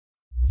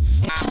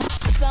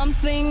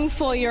Something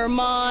for your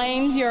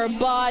mind, your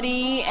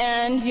body,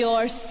 and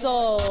your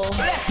soul.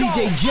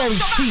 DJ Jerry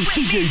T.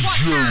 DJ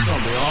Jerry.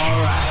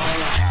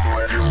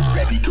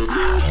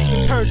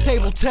 The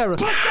turntable terror.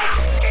 Put your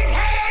fucking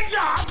hands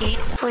up!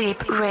 Eat,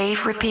 sleep,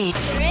 rave, repeat.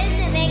 You're in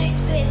the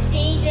mix with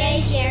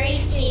DJ Jerry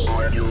T.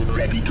 Are you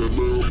ready to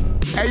move?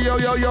 Hey, yo,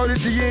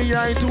 this the Yin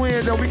Yang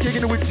Twins, and we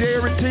kicking it with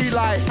Jerry T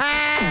like,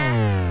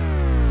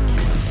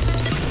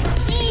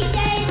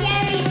 DJ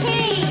Jerry T.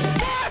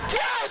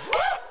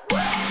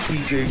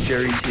 DJ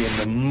Jerry T in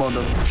the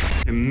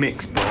motherfucking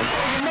mix, bro.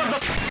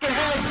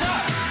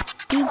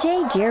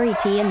 DJ Jerry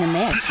T in the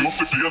mix. Pick up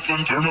the PS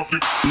and turn up the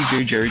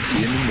DJ Jerry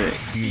T in the mix.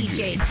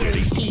 DJ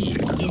Jerry T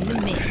in the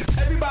mix.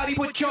 Everybody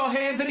put your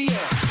hands in the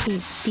air.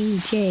 It's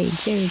DJ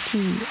Jerry T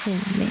in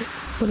the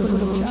mix. 1, 2,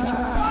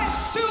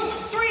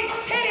 3,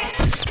 hit it!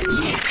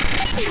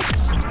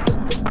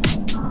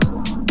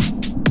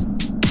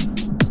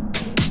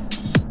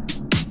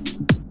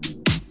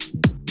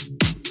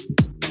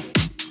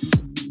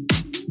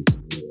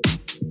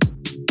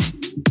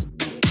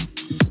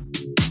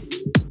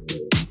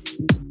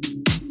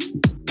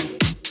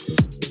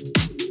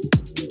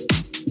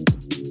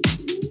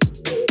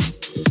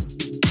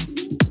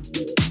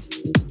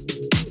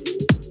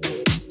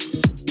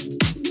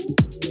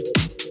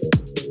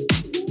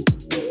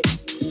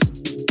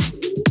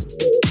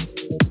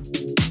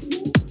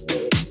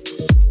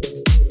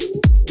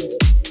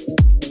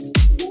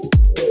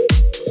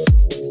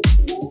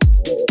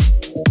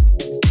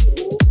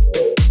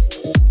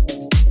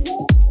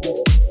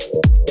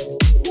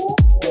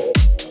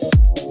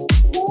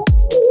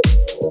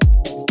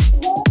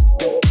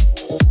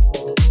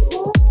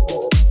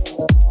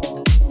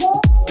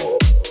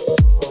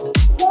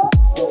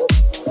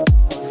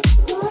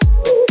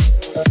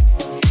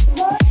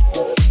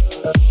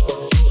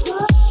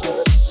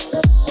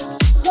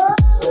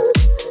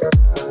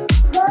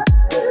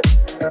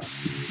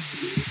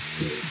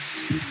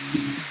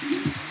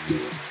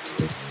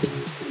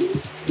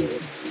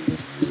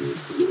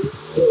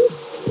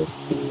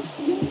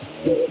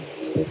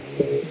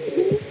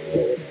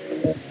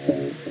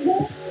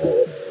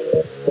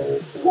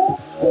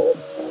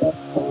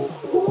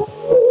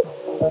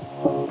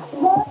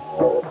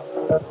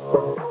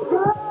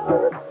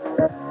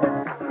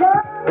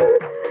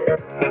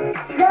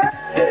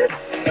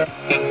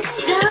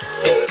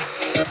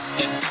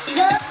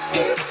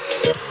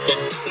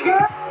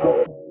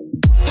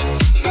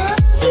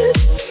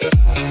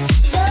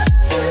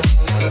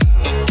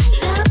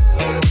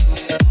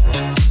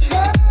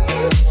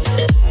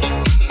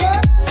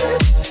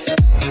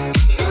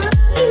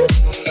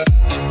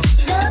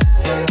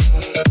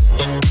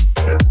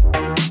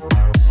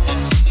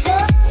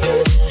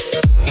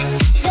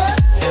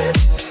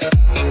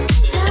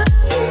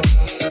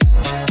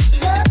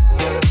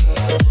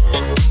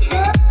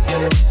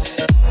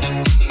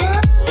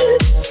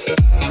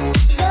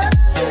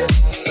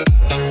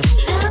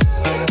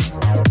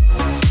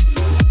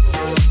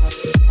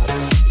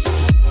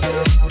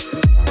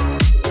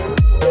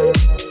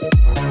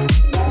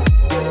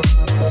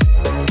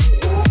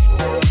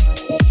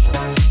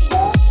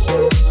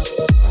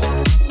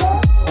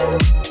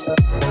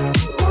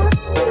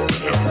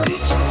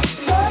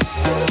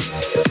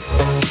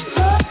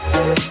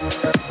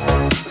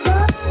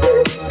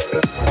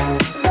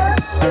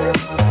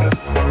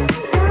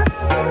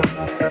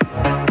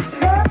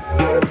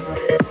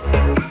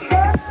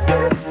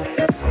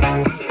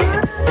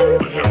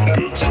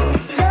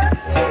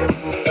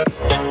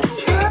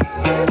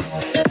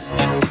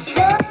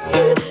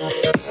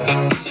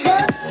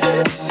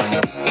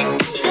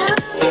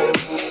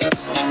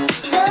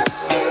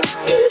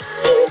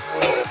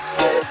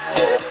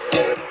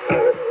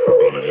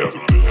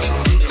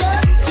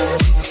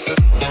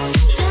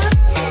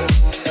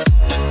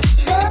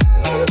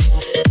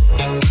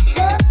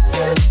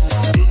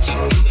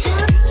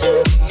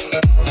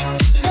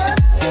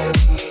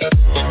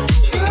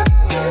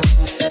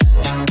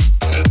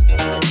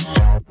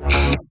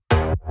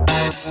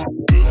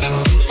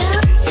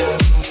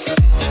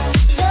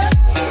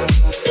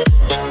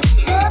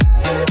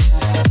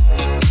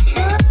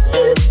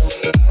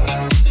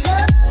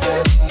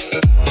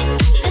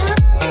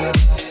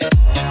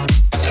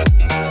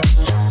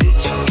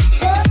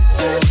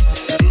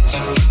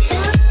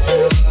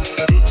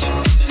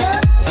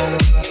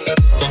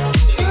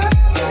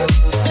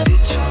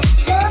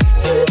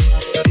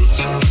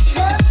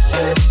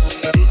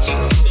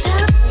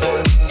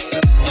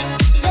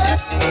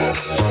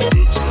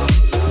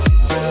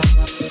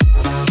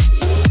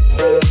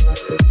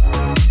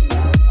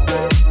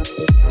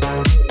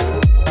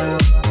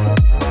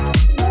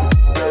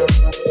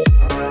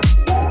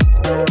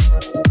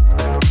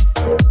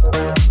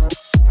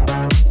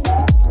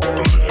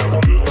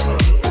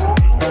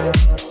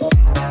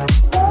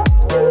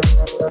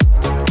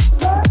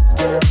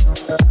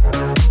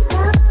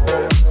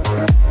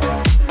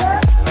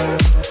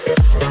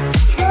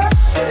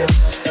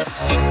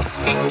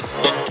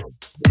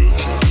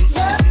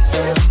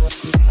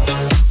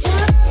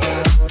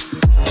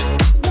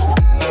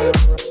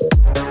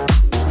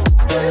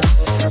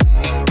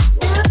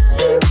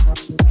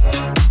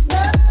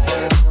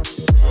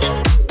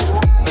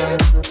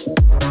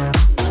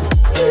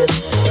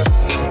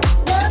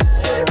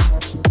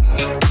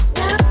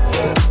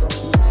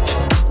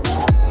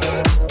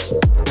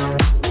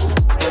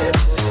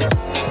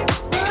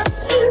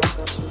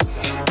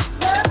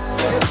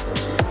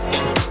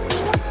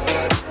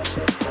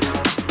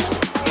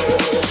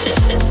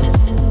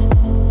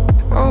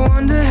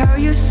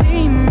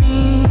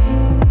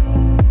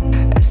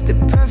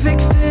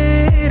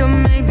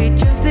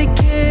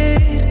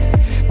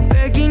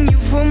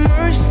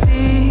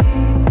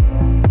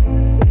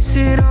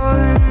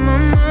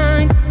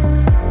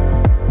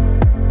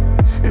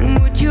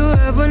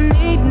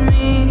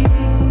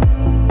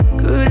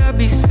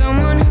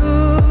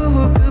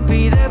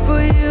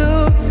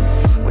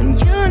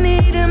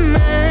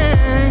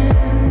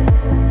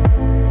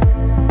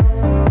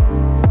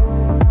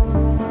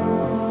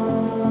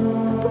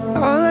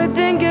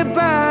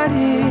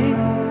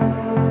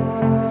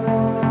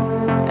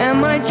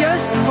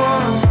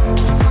 for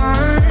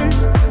fun?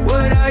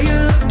 What are you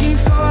looking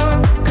for?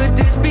 Could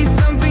this be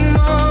something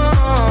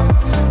more?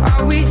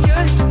 Are we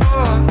just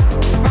for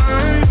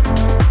fun?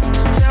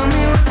 Tell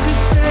me what to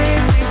say,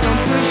 please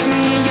don't push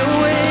me your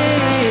way.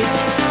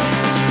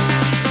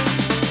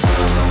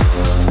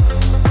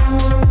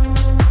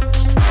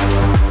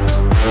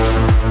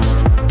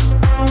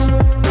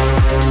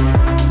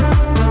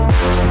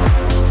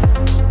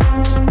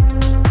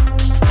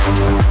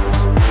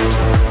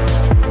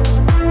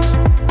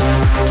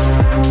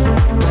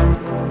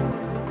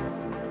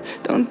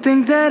 Don't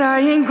think that I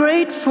ain't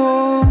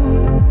grateful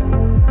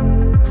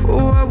for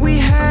what we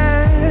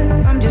had.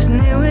 I'm just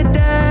new with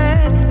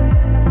that.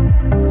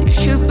 You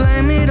should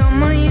blame it on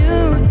my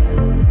youth.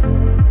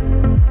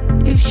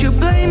 You should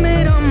blame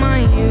it on my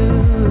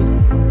youth.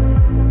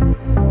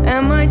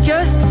 Am I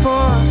just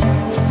for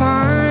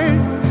fun?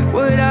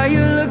 What are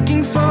you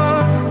looking for?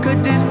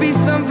 Could this be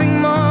something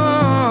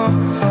more?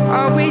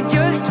 Are we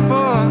just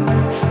for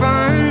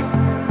fun?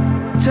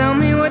 Tell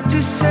me what to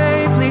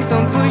say, please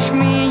don't push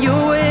me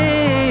your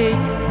way.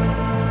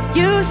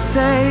 You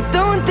say,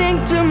 don't think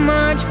too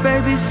much,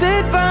 baby,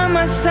 sit by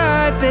my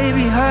side,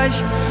 baby,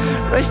 hush,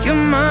 rest your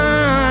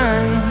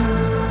mind.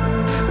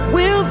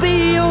 We'll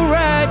be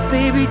alright,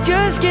 baby,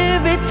 just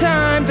give it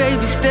time,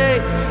 baby, stay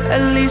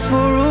at least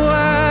for a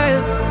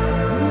while.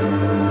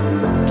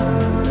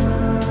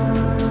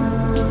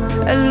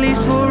 At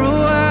least for a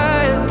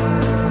while.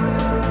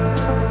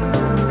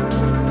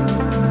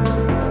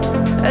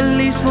 At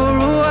least for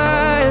a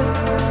while.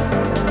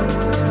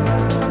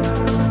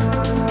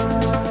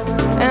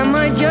 Am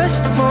I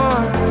just for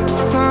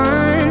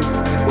fun?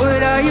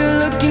 What are you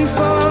looking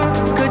for?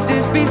 Could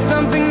this be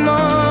something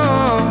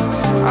more?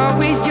 Are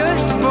we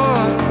just for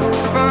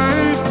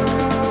fun?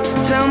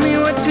 Tell me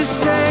what to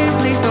say,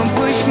 please don't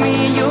push me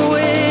your way.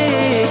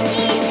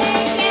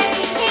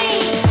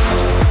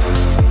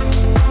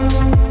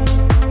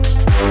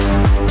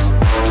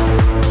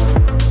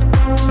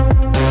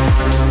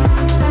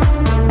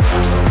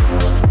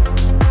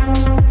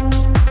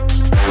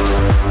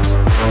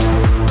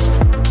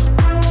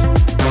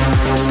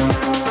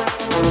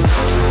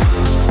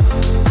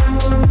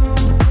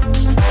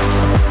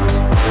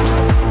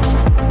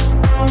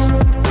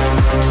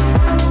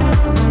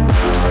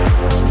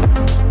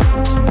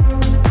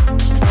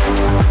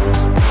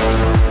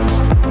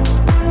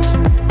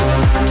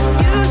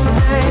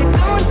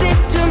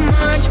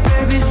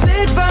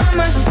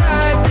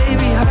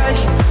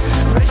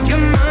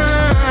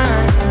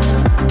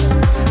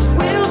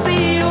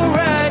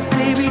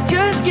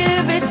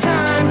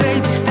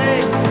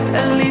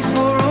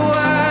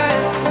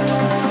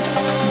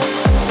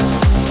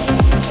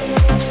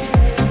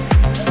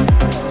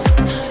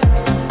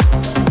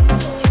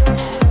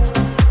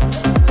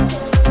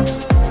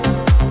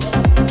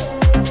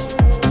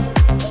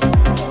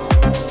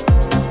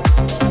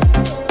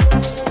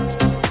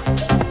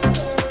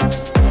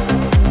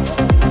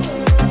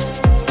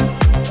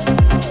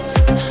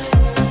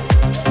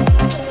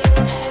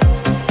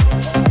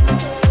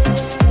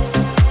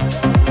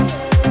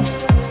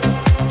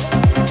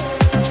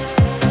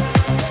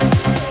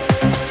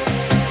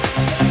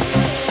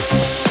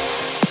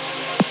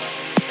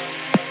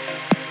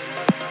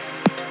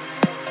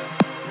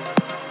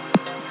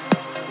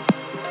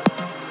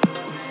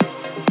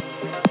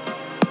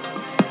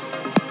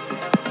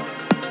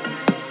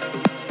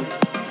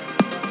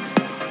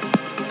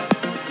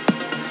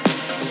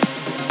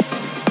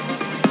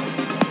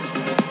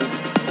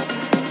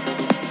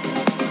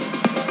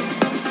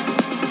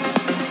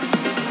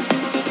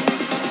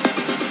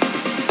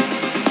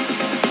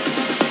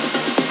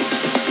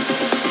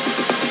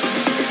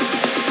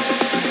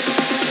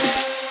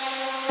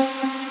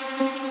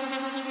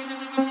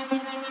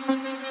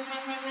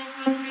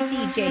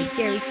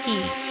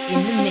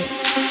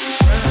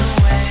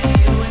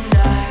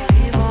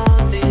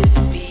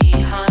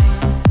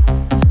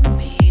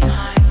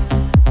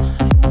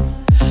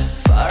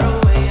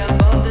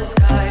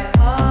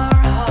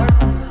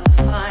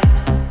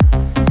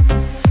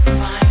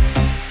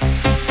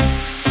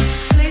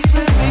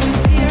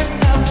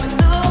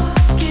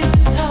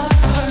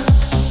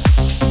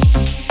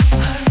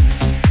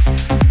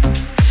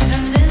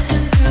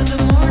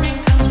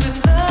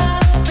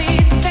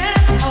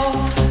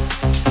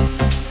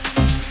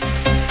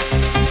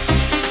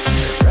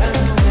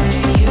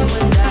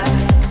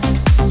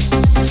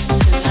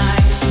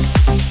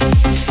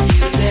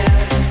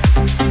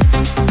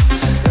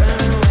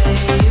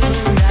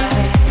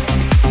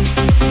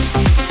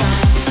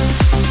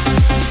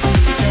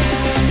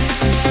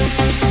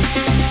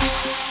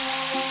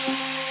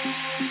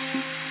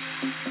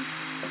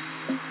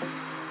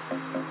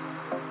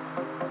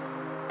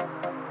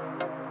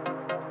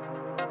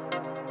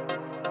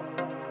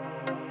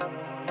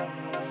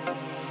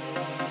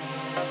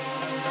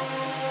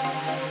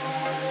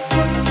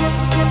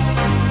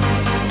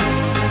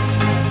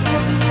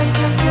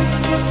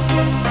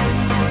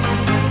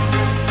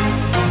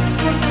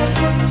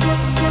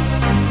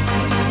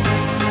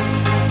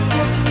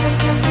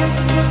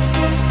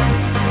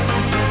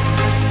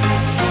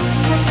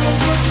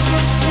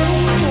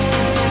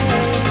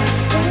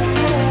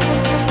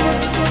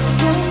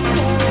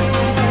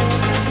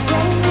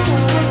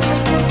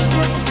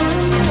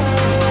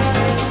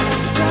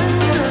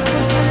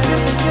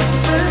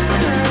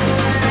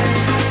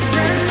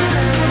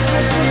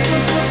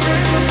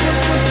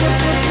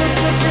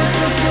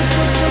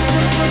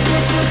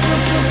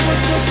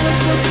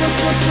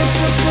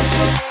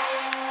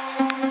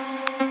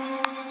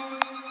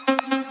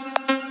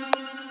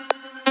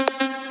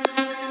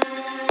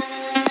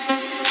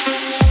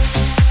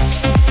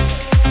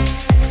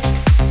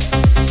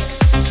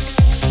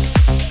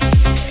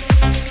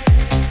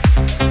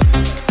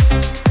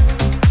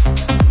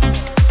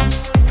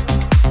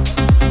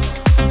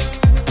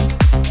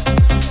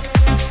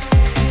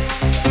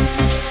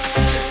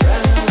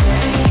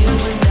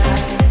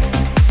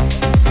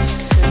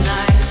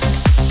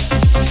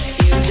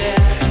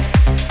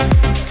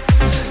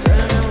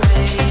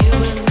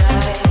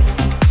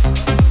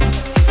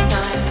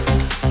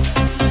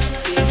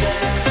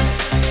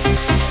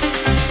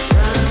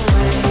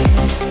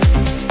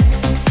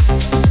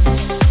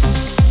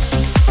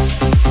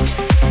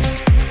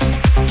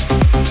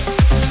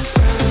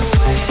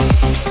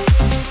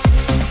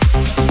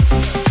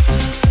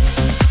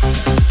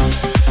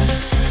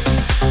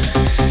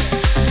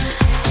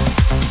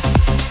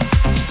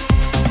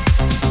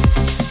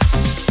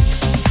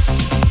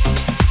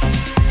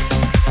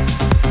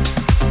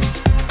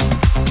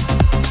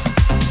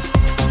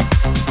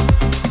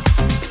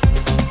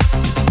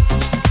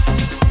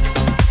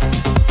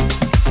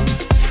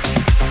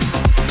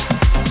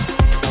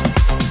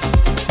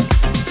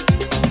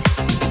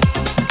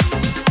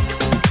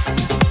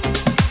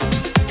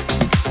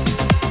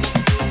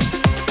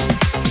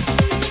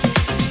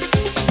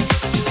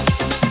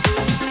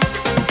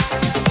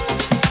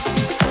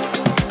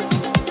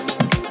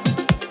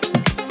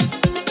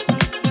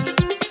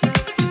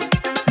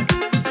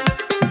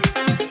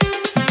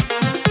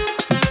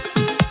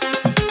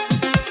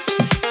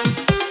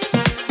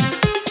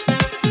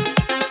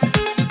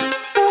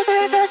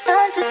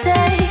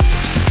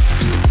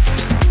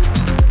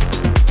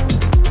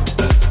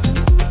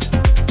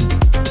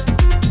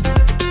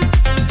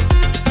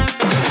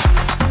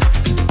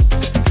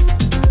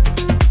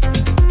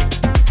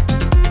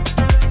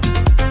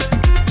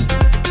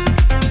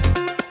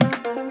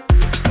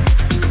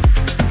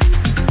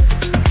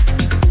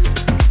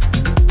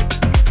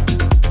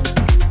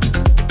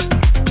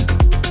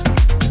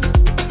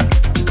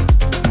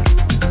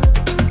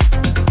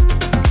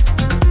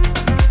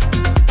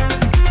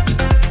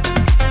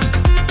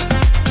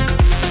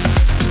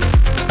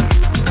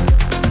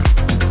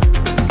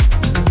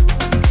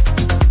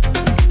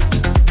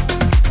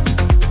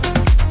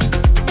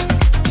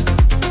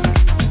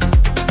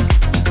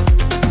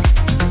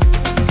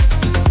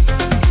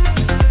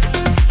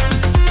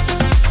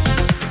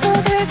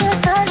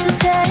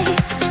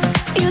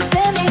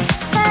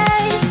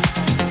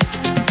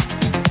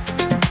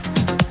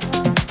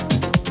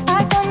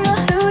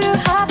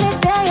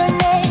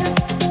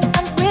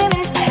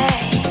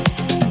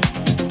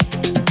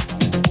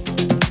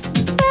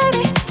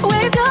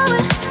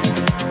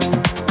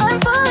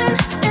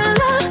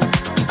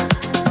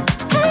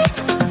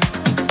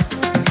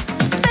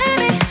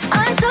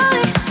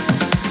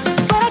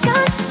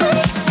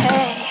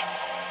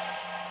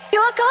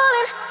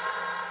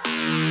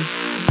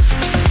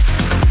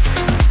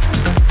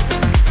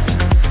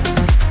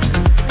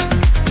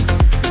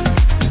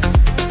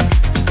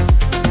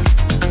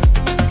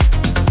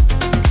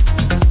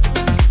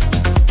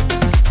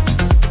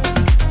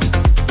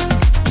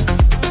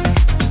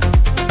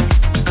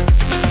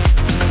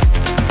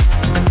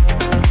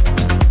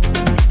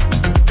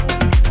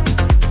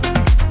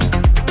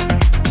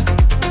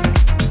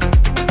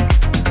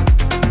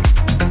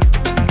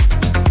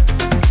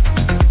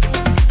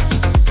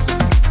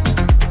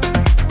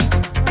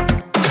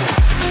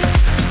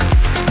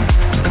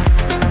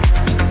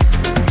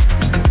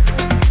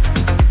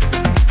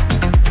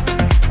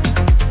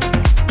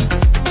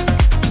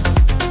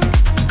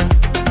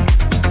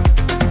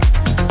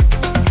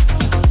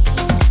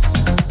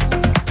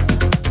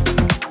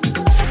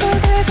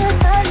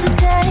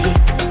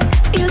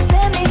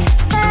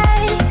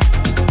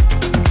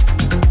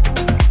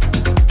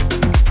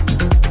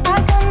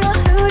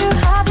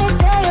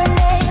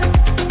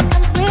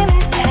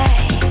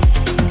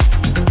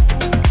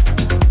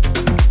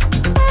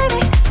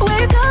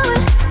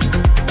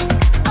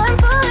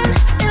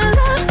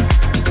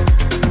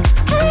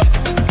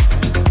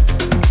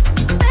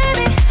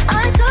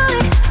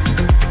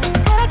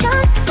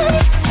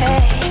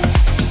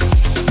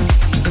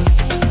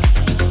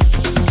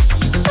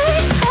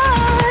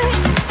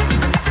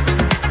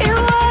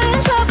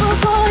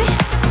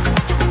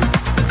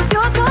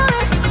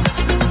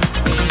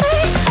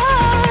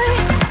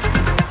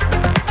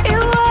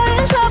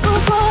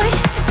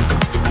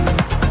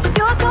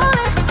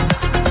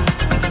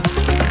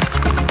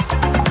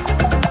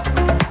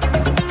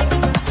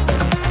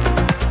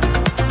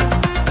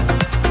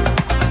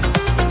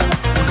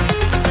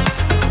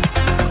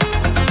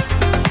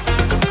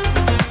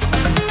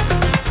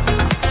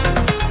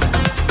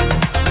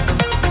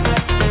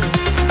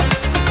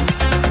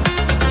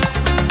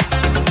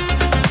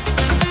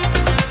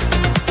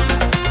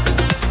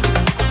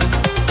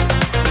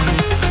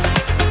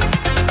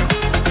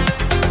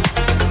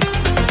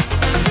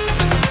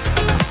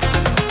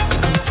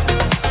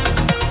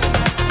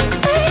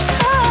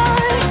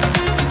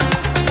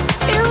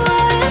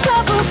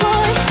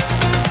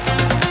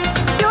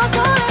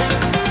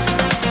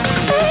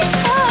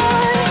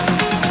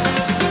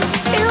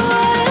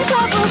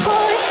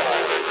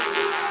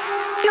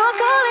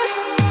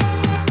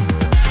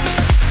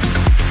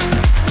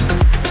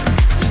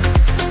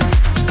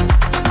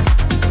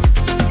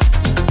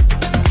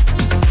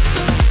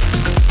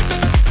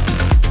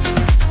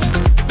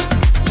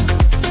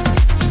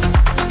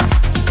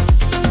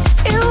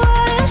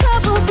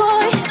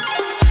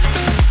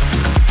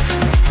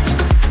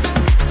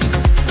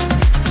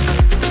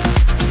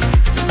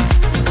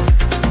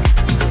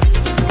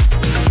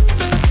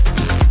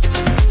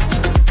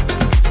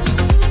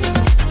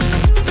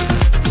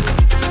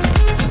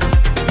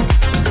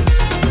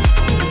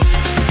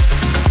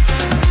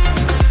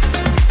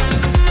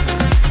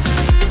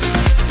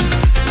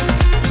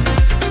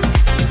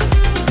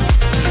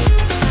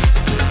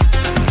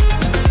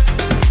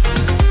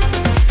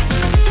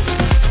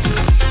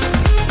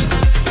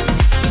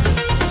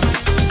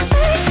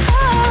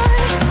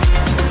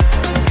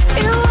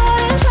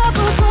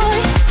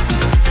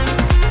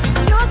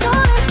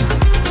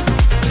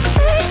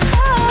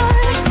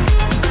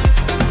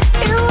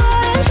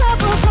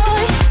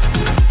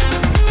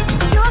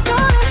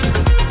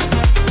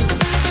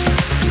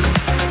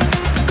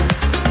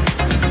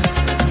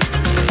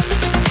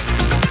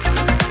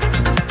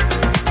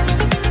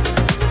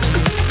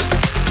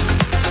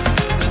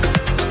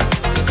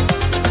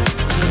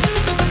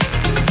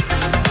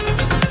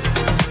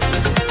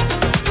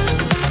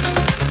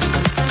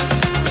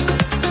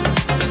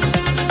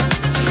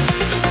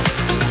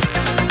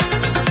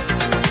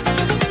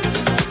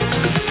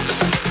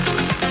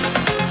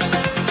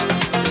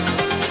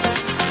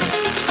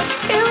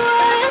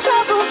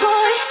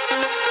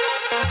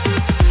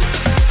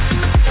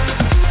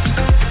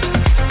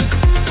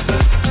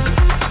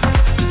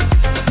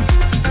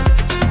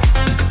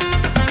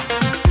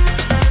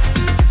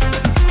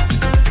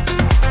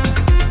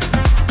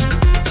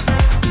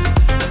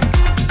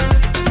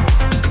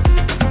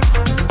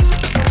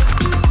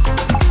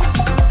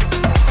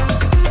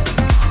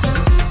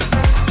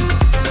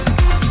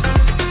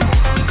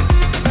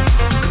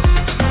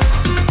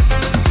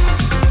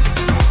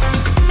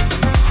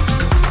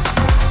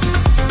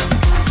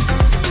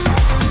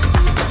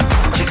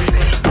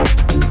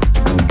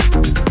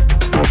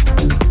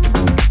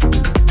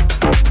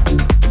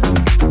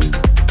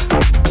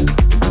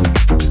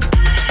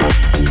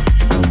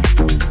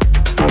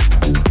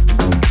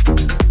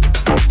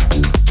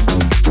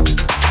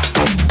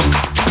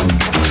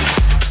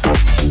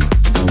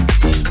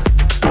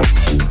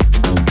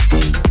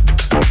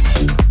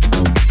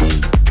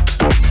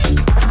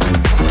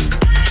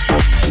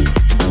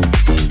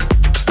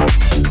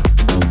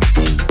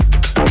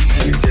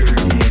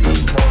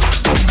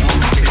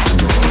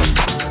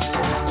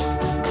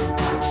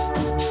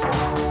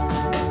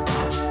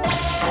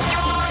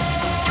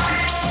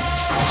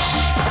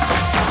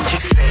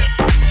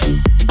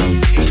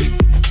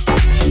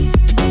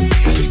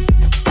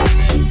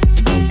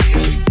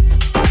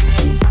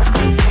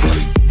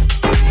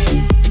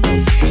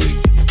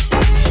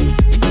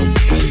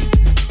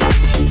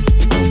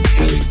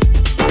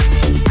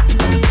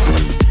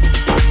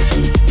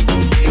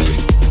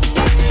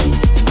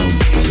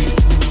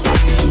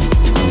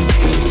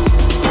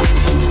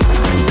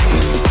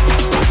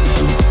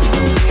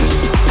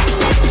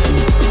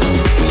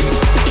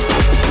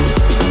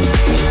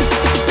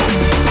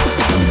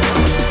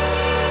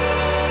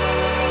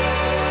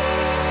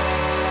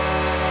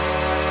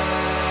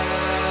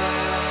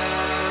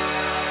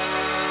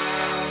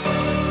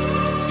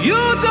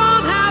 You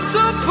don't have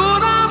to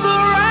put on the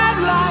red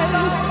light.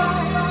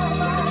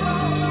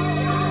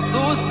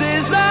 Those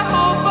days are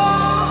over.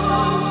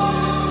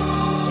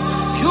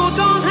 You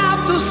don't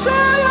have to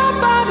sell your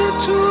body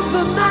to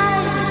the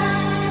night.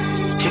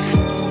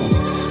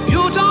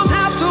 You don't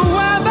have to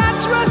wear that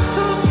dress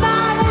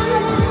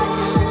tonight.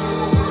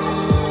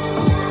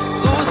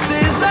 Those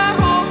days are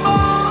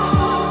over.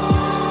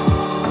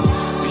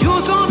 You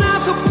don't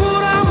have to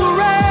put on the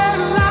red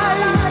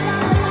light.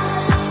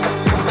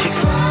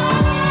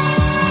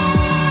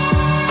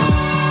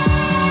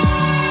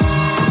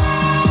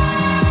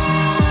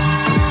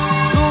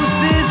 Those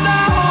days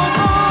are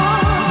over.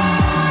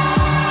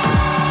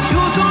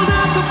 You don't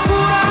have to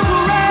put on the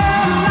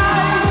red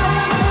light.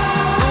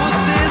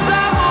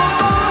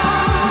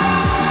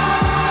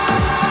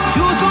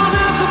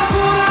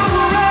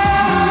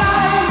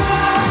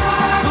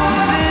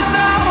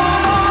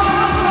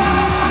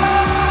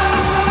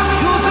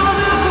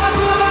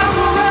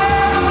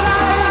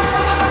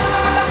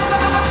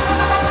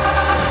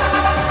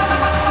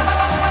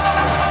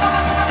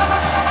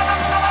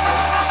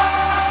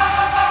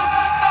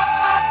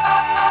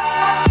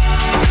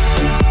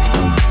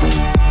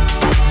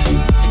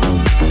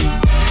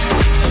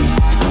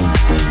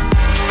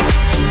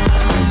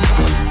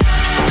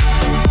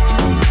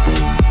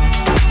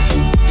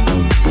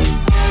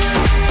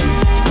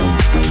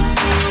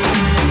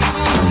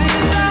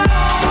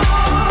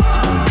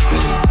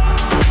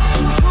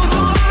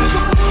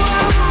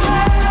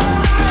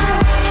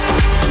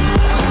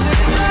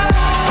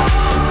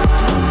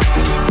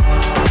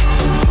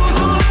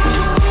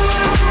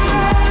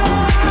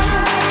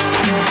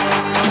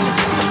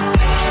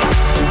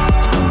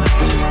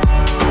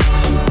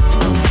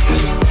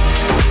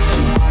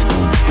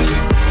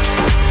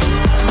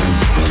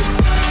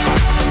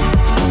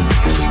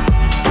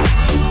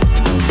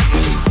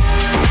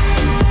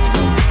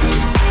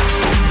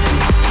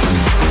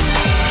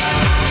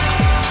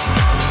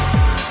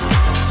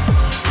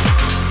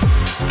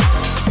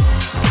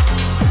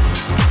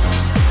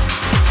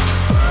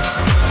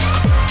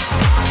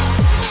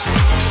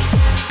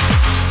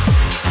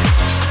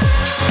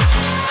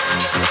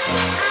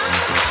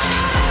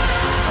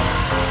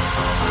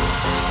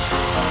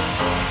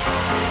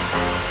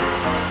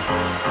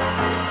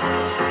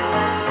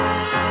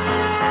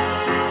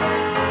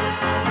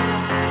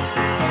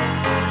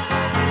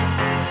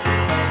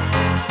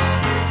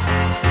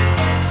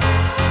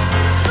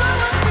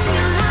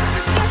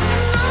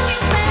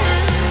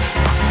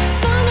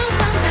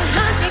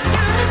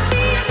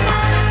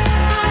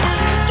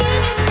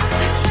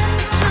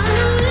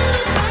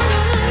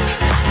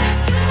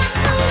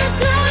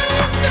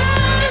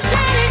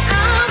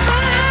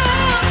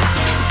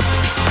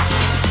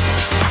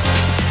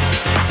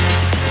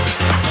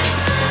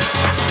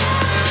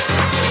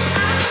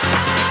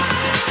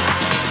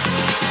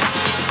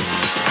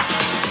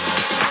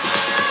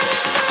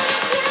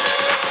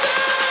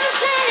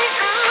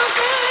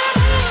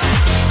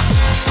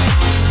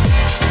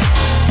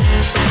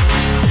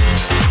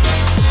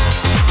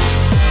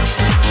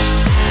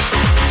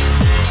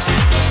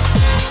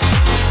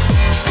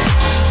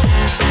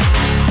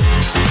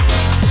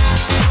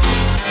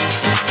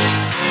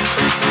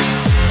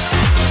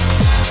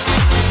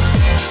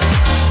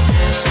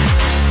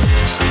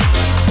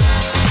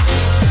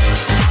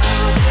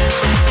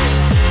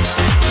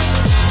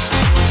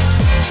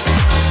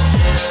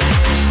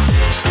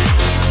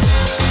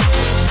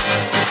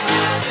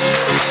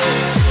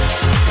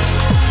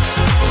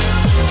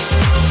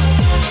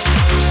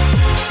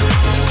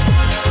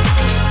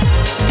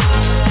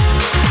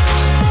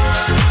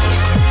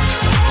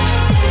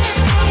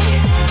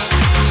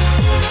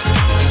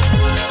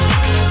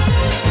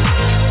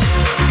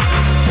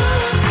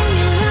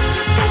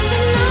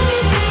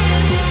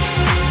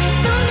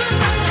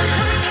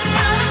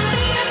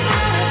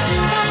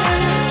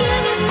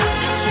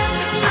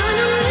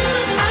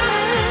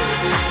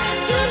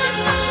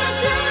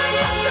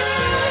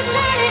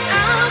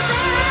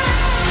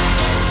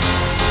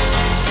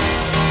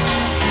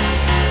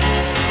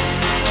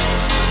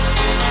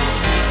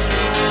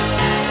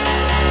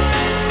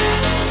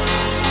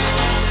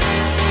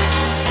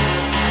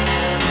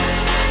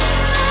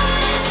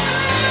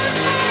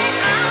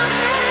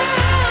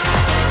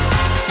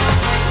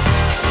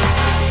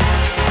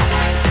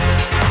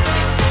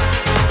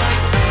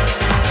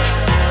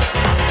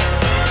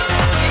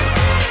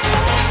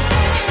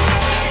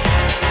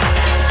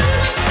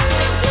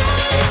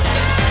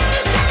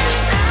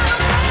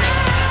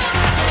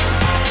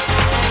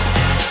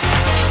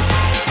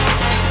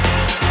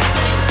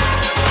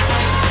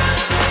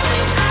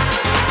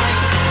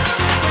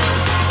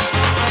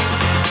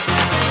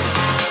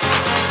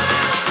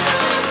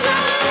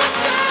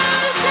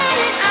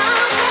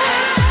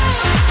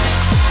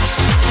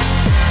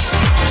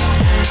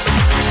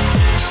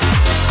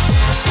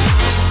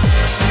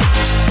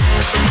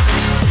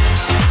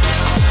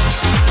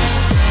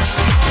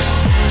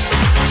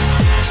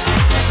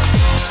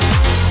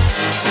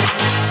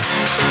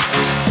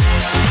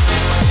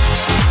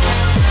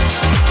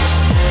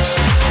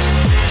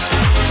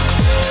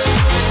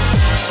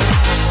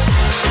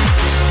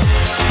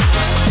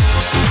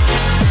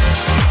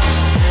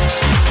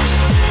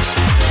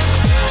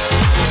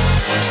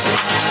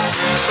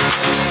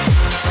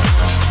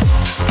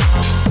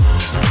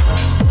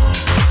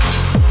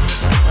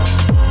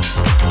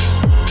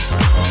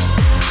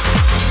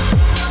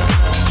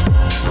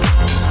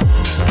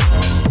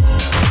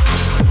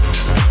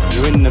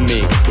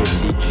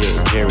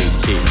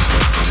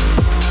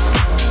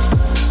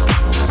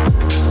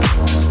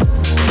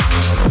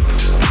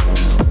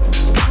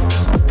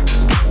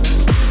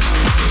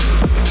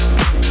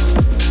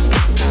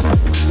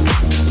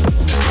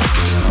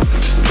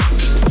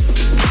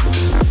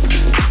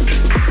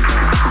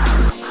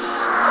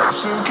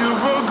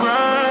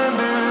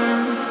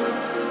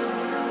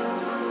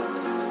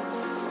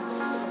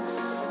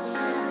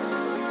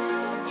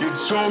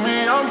 told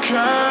me I'm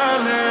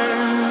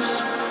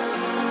careless.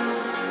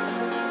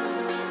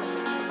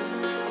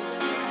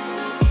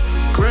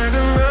 Great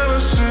in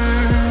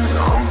medicine,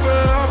 I'm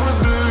fed up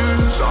with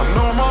this. I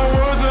know my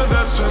words and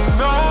that's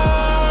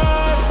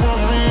enough for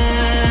me.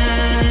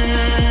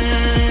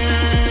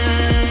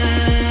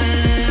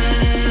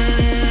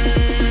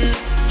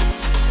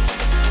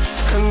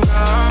 And I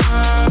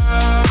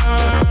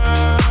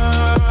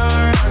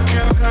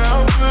can't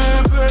help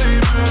it,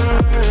 baby.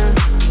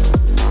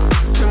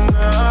 And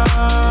I'm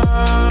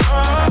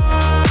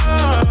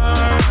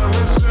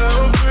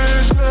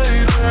selfish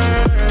lately.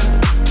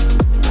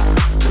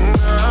 And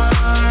I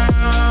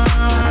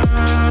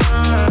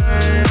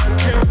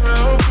can't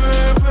help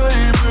it,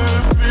 baby.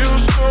 Feel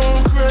so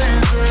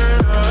crazy.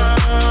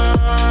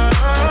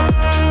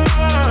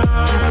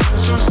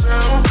 So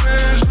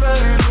selfish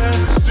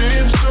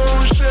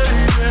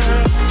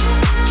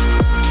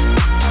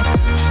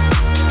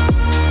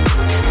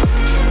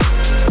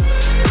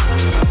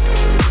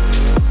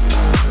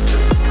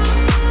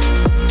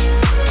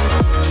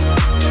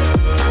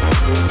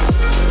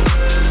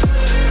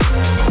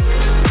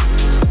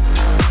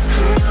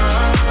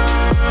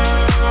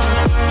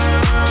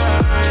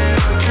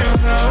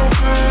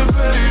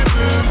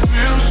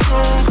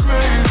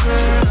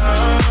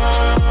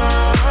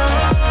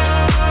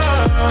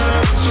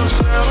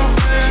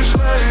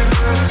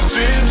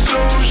Seems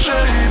so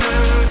shady.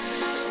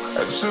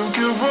 Took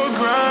you for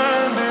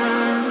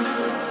granted.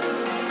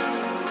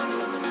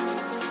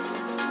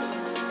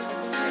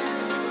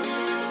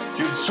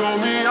 You told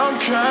me I'm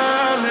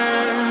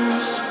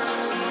careless.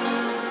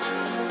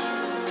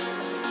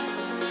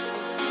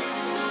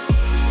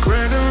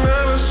 Great in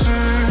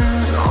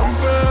medicine, I'm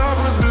fed up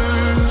with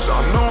this. I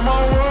know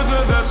my words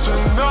and that's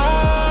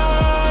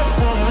enough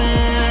for me.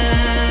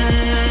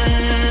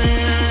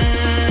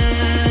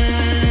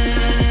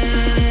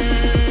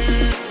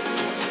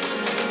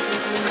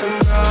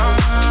 And I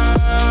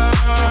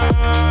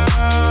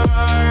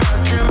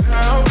can't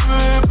help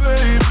it,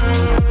 baby.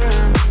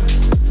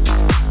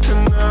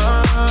 And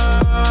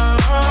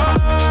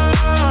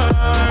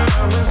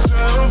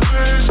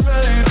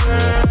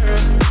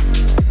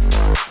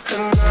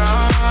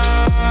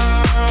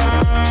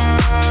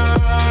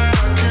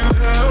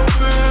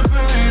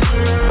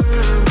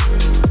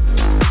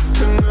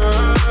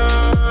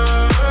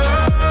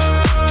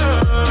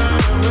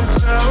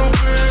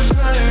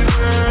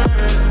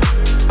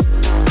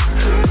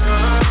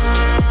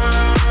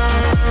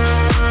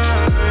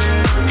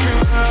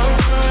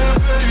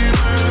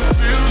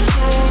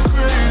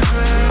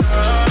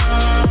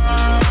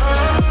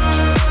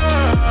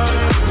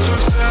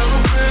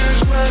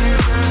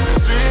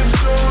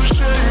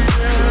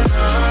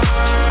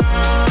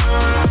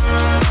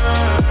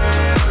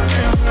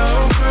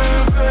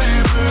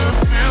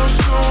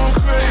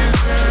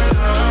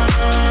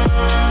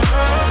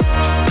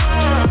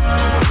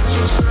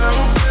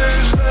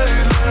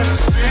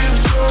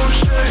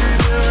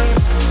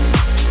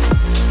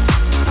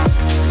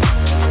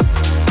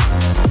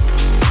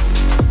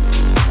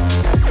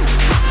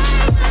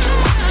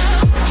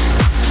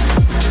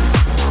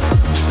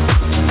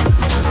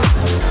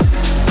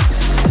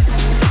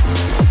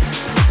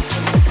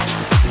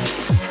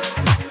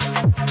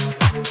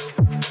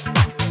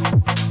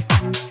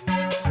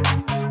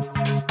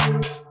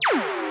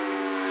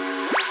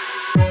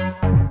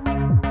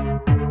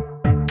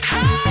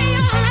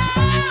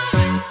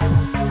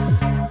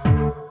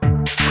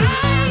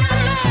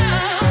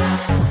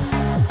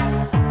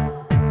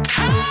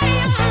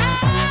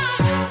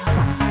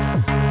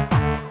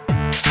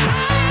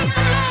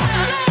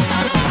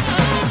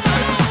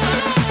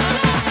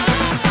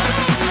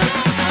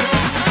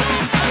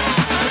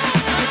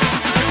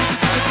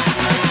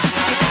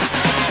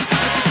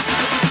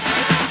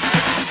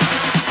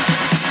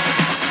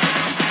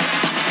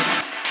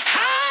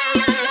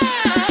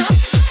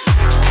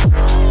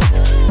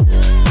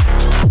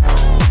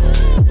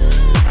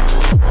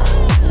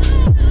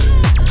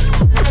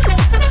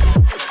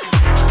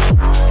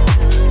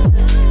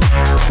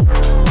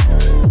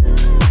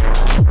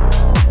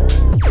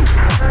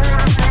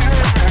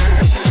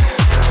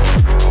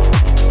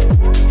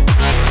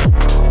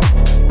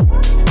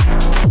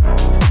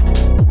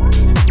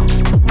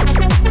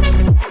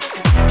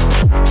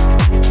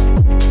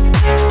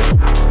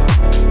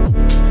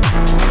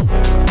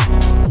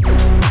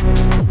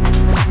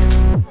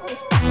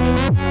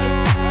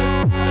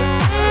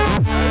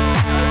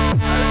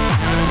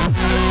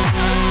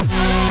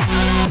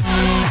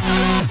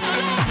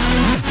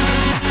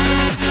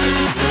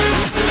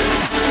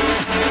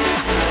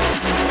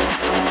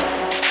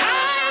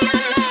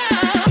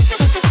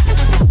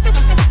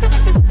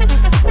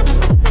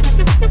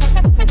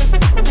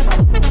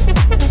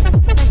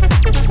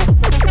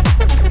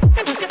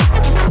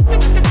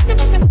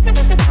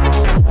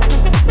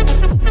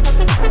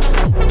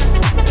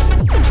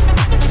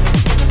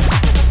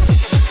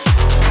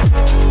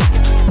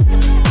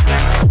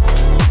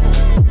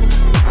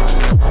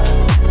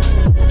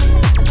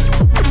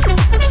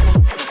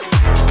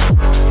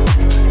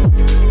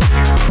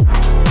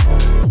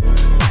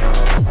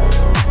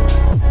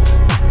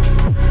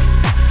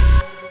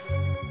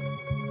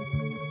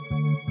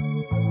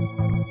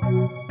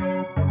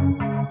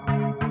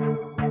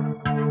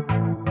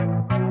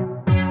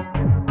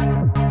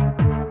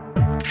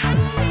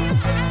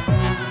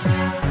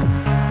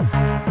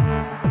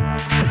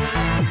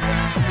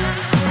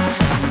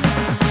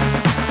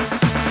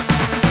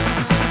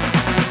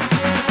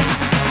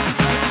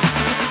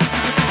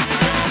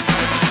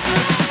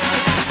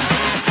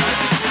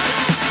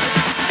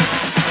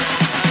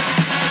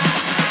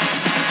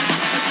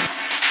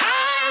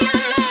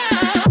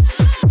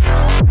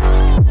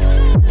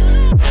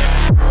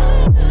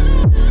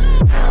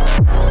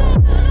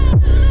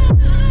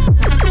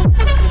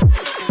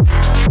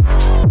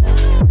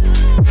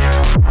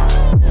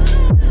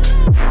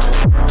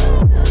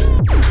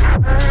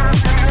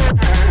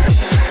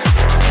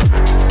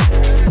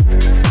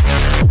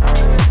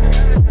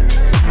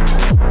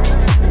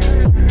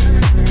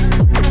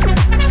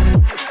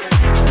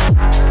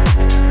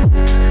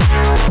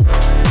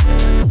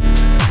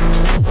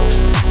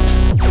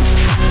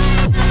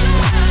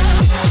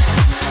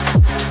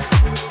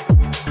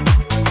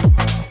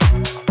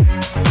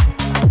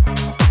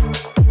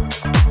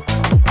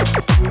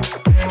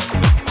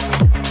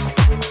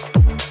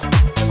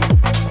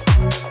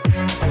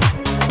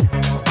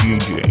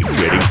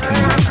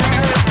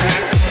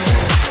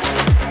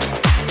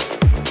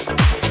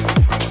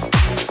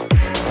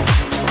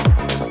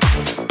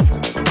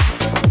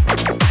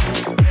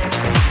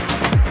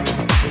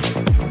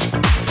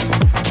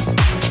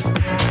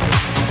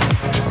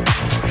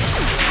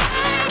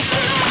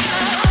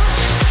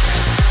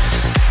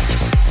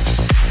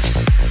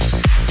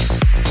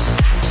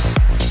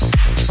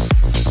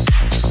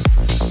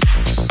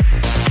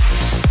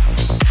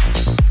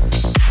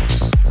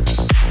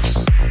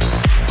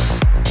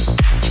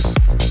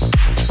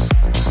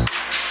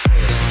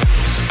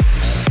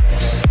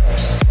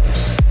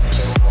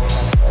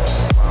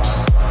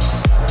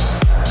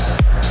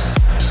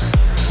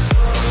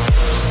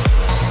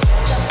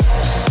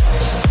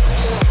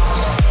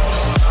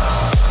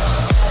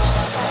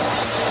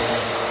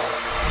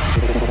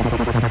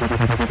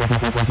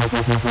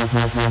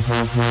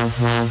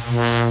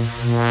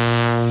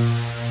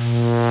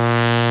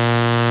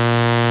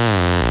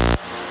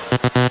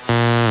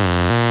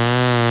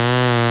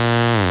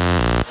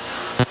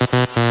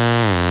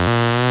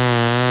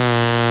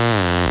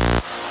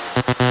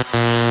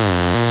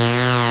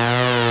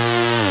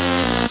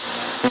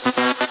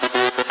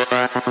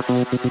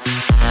Who do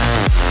you love?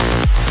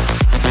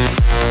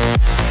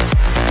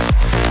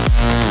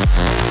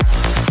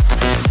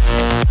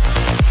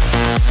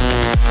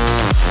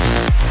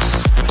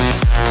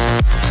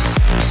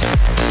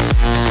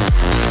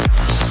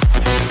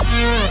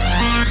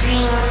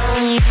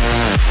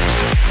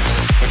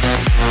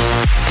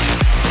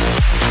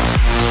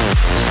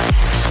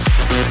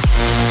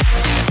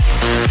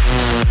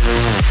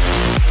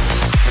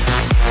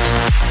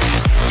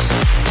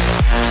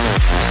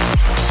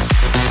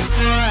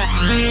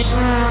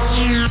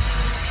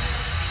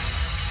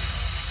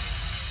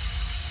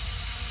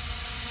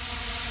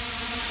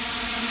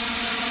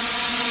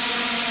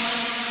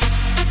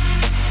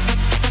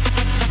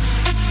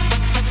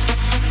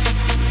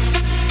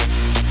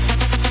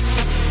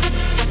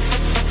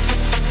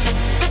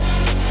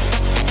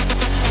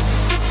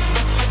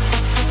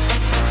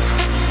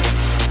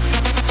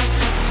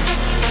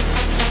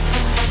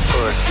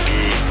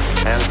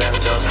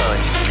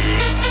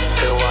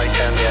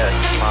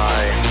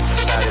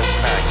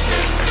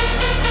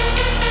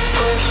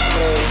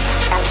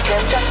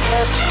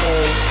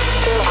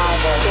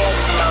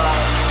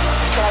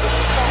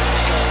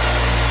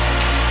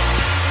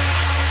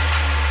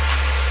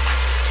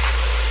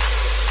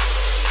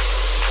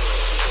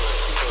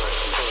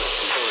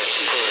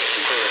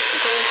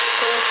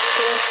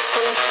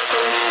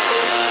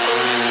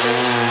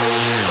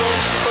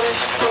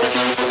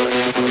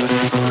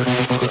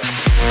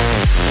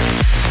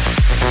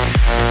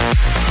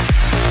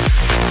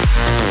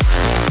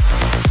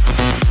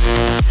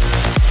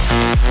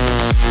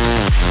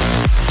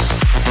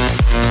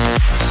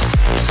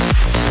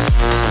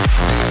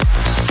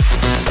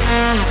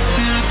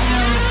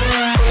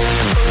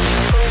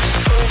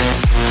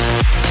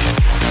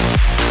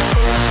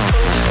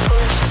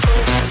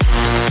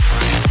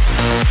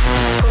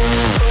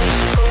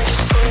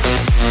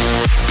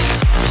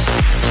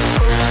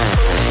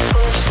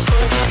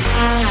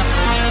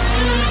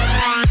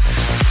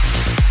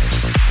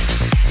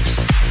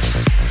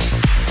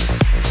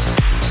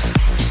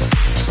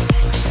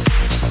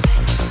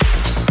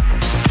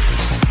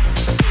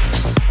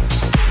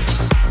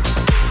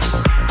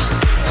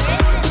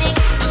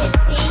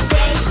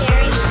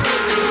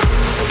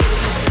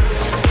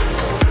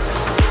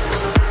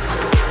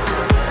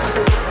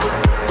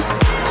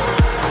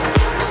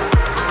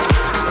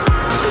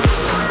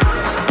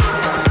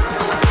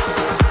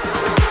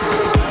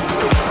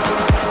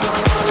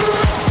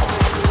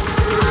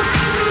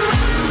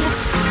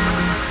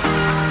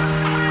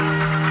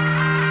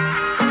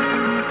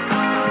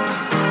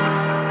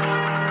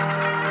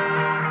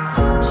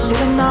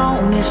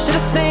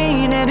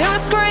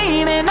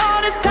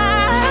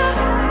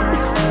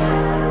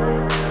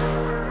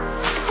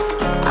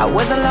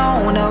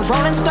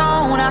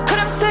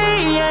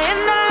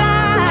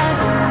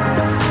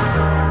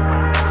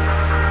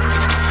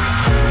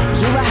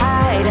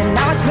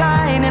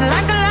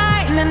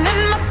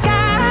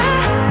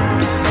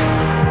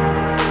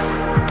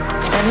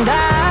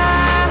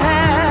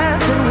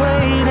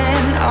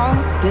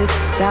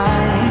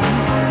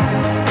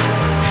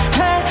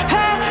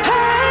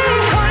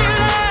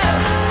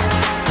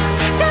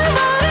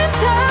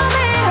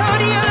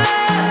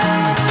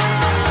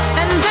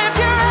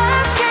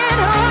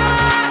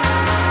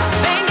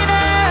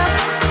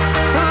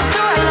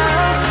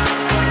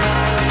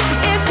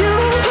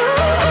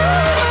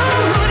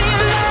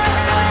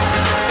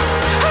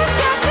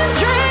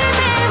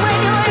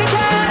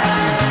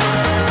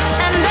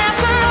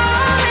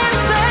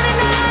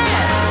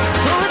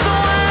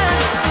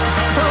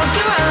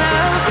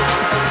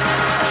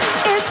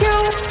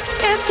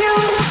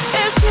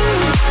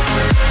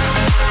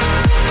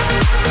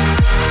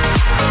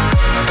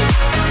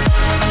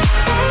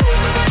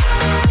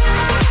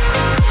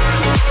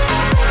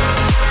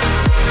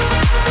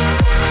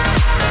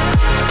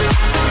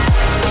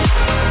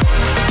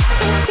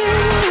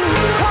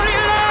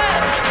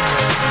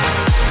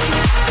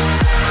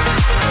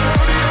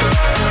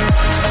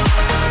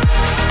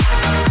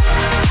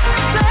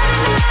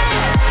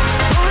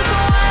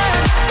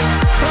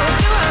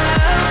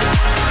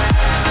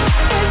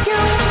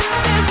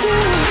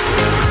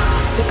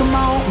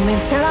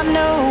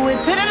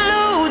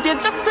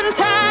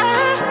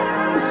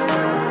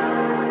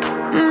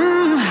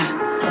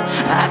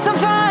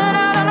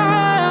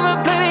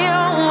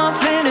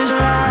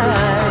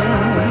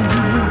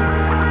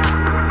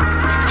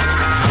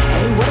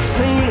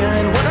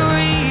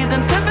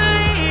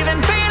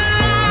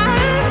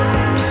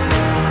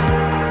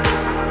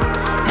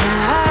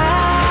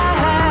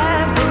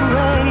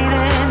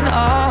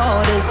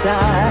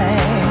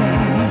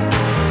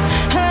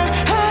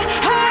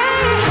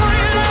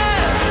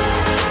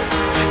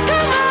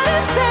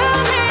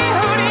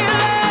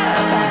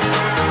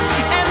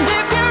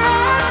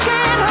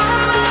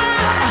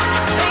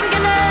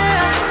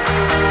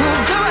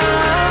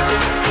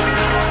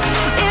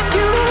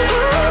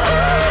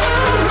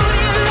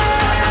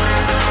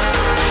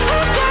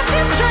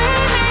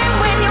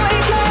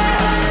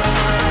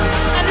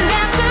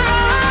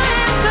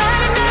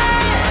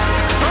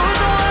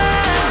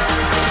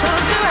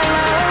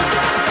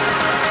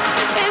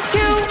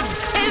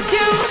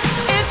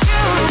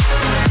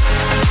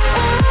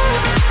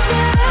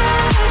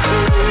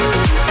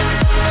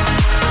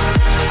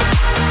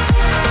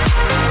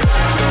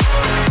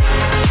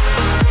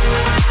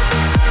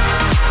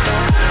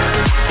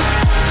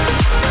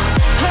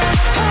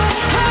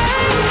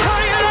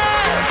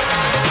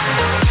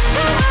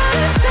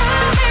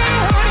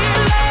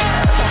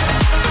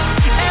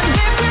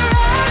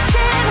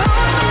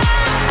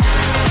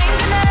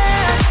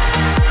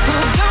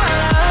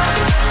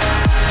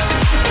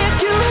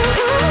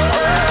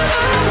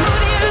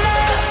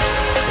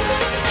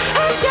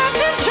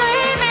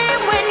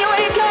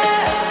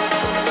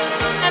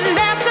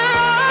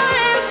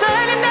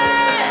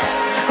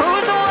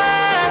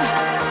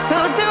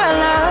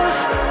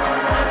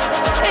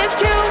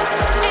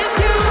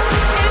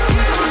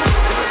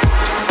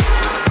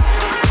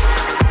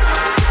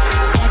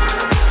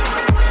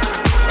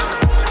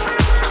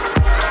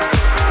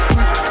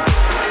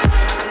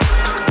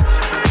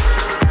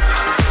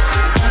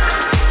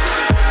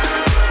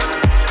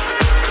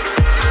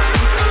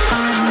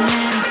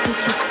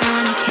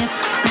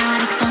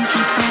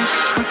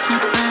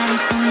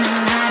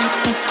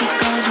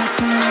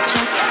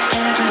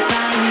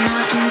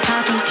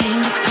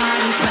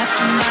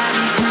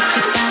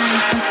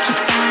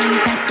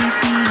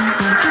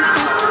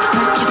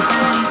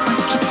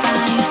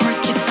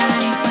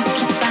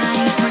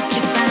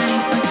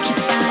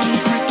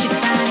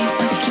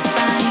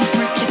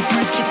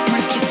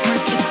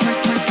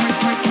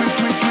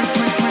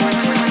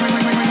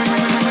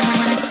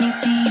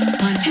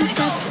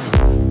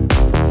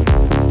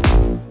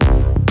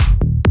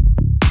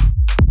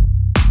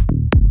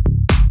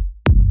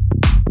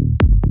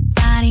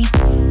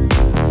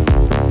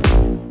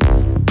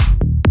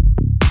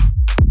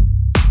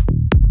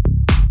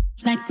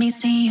 me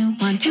see you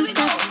 1, 2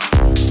 step.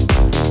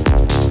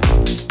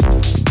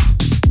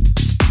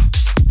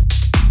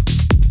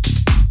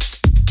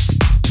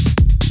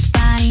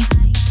 Body.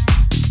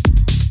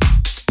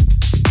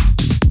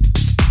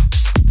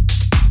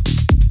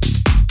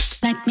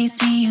 Let me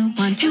see you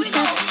 1, 2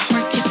 step.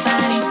 Work your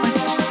body, work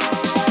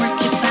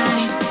your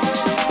body,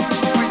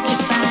 work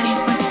your body,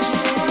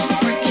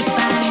 work your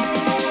body,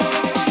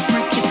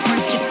 work it,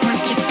 work it,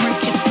 work it,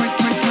 work it, work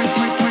it.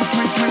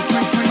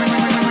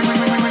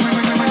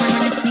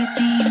 Let me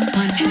see you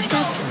 1, 2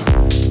 step.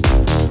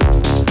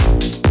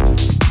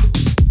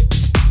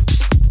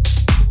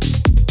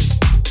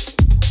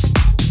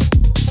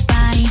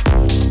 Body.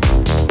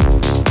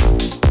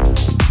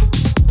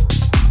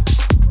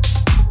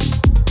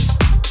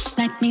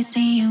 Let me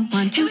see you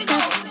 1, 2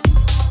 step.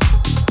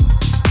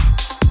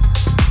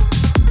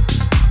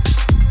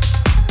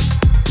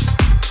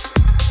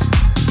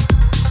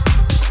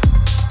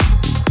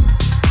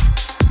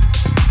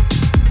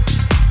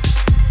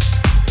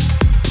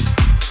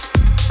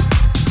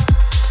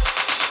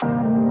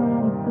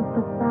 Automatic,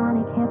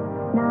 supersonic,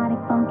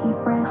 hypnotic, funky,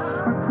 fresh.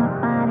 Work my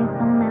body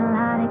so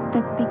melodic.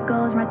 This beat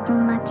goes right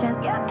through my chest.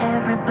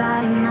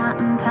 Everybody not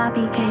and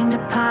poppy came to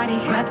party.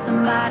 Grab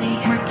somebody,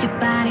 work your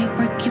body,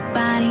 work your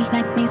body.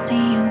 Let me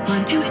see you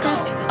 1, 2 step.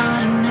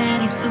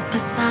 Automatic,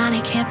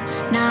 supersonic,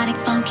 hypnotic,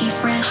 funky,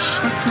 fresh.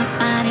 Work my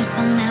body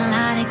so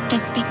melodic.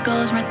 This beat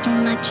goes right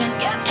through my chest.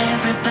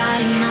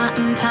 Everybody not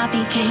and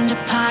poppy came to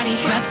party.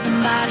 Grab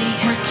somebody,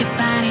 work your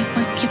body,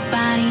 work your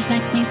body.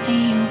 Let me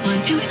see you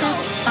 1, 2 step.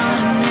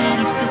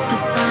 Automatic,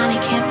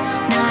 supersonic,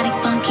 hypnotic,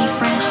 funky,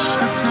 fresh.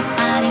 Work my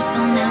body so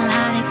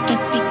melodic.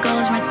 This beat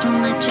goes right through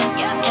my chest.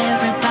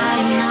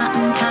 Everybody not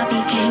and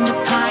poppy came to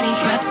party.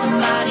 Grab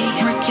somebody,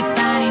 work your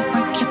body,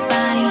 work your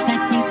body.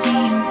 Let me see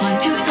you 1,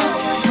 2 step.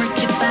 Work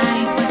your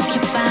body, work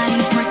your body,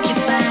 work your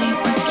body,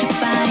 work your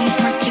body,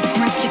 work it,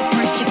 work it,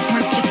 work it,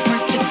 work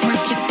it, work it,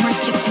 work it,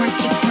 work it, work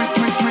it,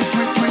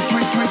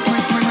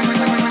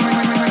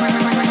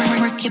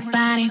 work your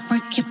body,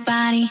 work your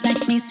body.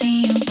 Let me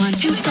see you 1,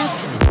 2 step.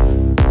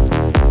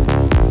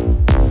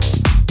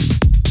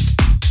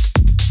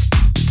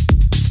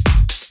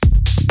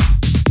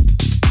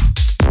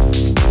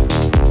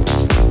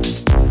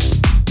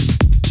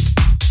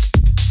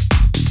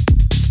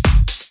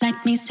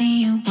 Let me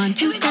see you 1,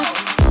 2 step.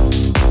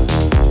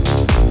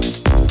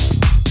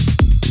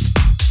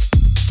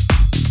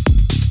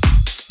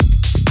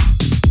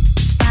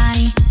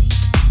 Body.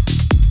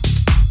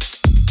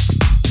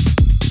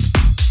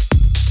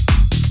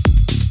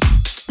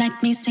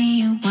 Let me see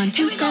you 1,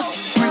 2 step.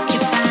 Work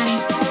your body.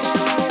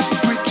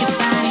 Work your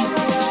body.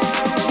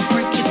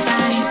 Work your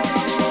body.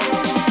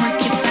 Work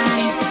your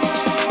body.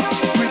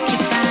 Work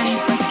your body.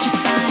 Work your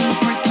body.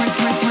 Work.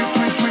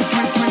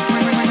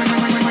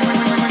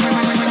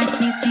 Let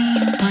me see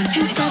you 1,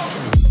 2 step.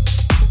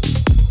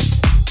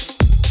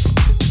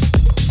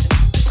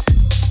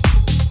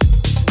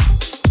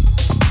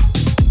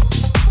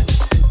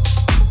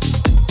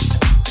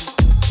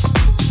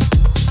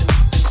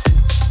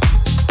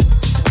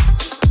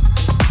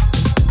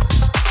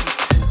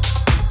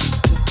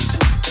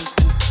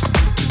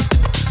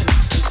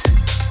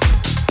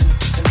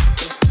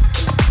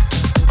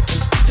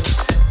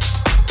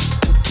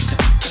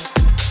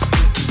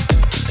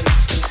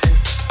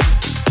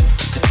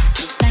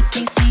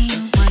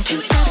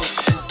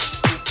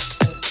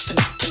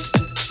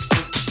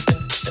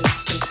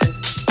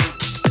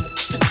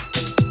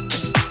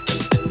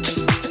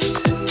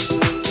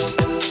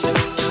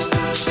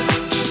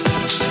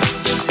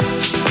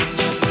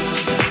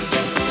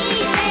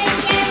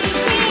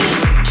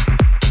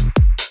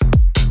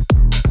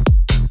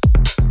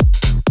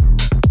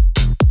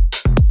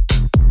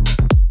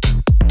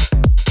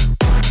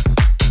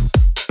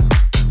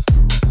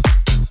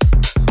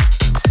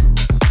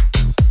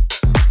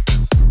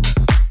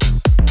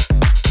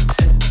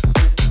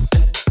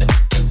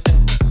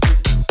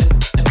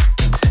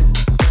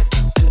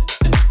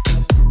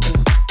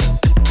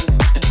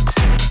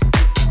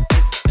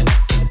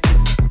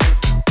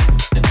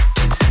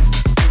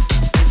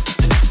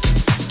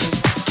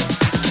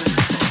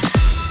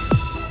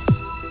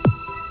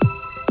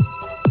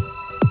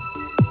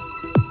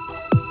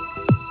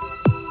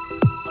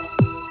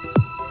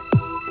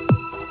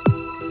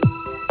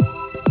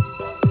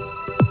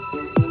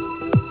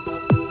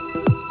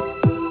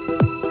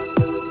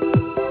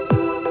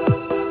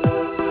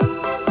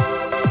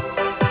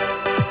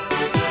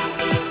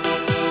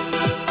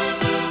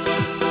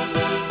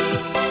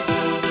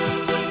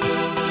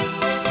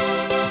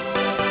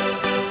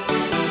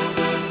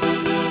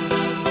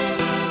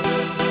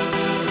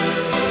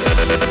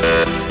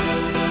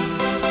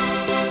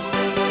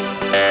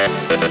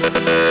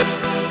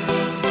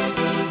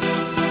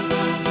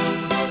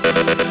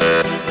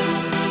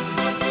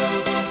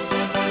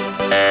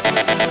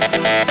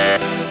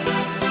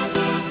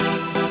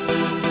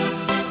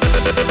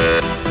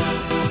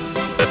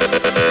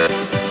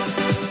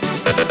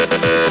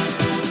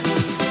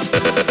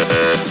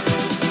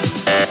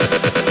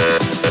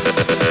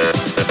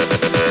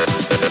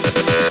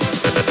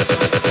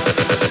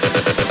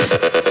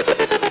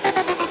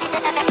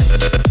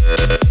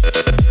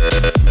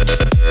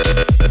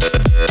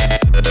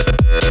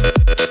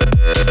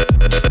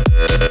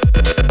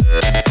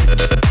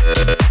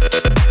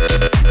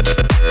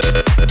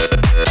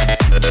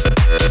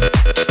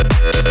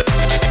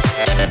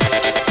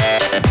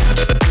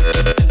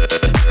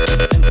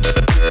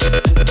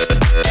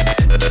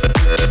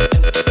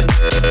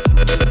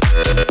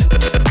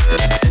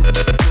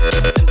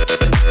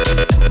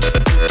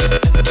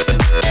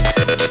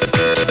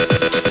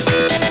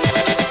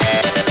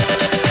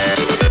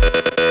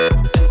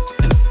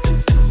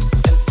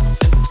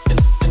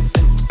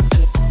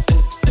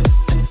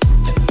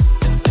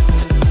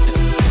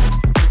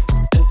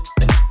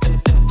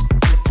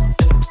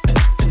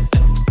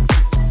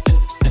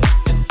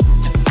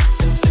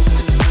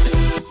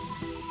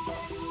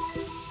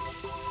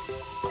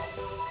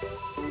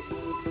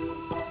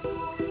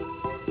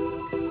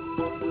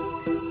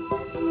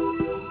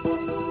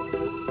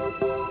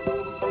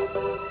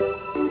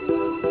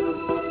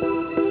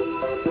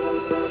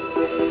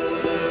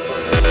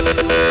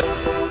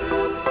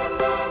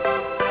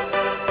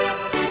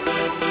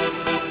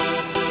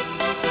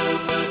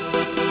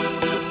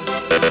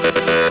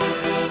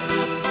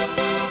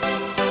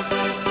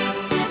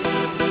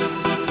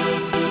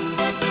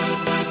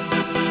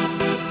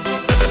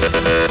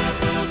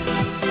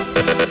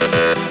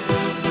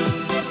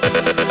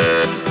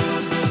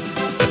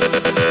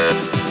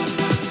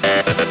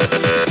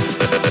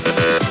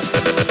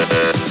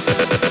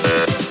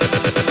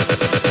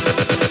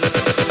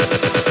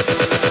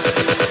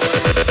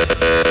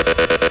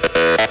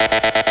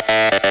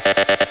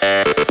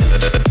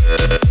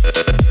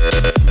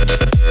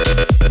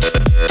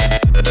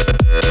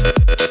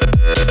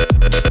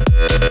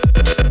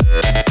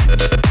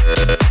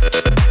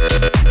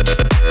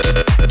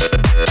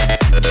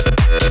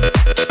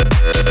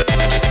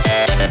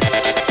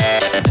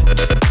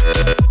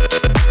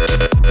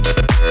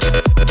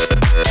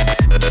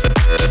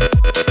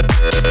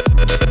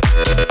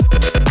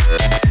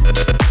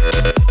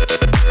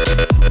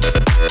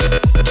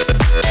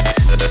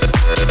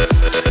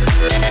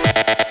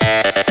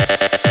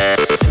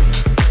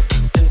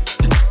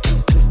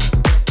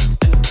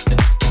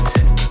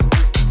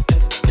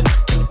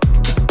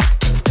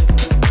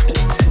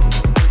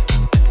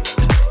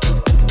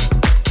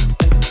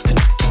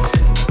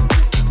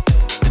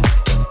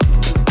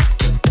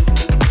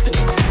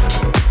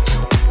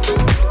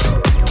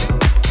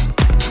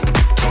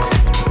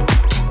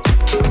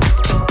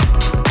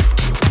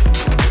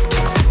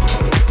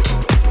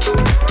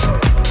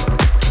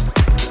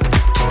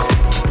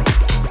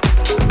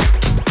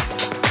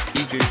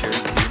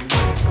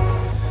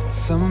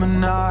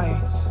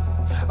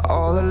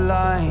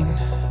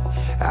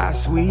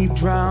 we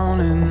drown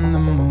in the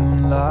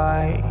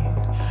moonlight,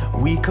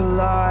 we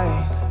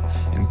collide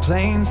in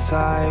plain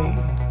sight.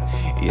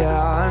 Yeah,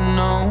 I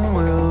know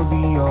we'll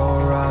be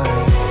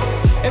alright.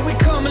 And we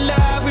come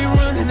alive, we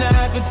running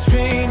out with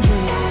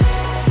strangers,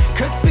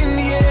 'cause in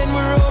the end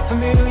we're all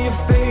familiar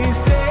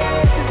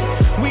faces.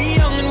 We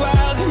young and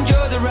wild,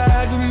 enjoy the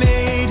ride, we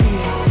made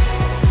it,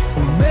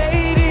 we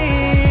made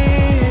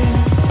it.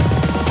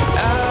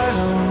 I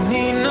don't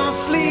need no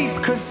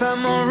sleep, 'cause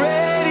I'm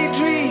already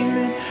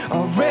dreaming,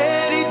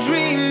 already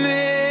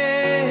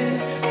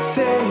dreaming.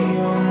 Say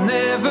you'll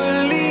never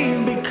leave,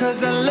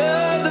 because I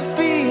love the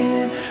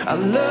feeling, I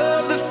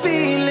love the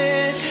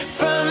feeling.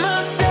 Find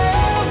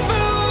myself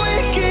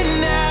awake at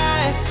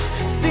night,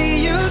 see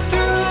you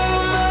through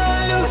my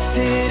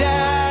lucid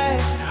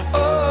eyes.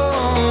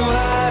 Oh,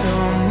 I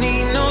don't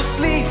need no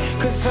sleep,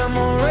 'cause I'm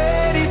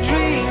already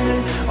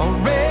dreaming,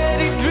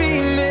 already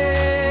dreaming.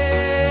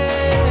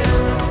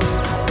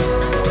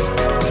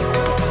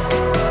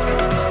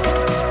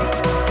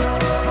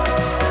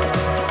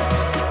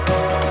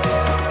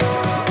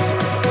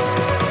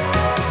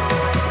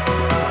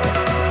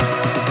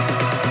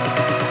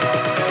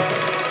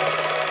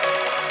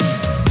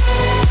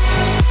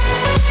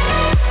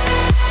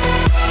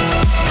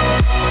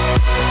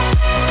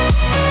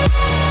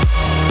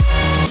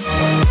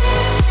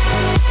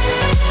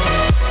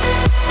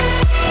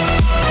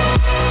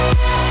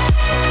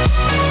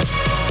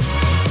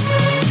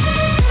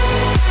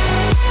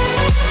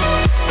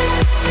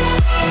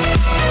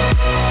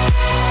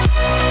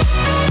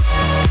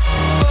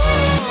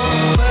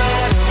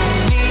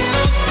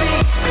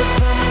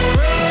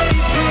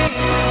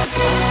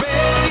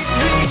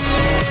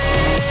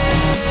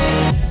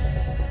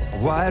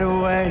 Wide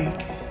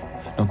awake,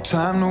 no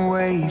time to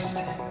waste.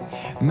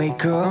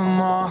 Make a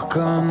mark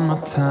on my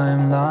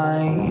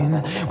timeline.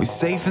 We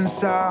safe and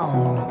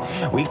sound,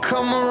 we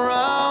come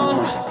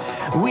around.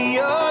 We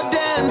are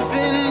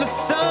dancing the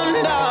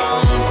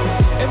sundown.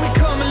 And we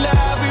come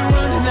alive, we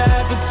running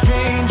out with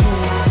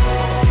strangers,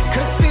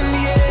 'cause in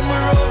the end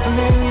we're all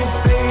familiar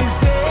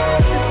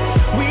faces.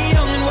 We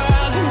young and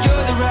wild,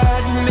 enjoy the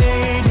ride, we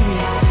made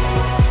it,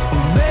 we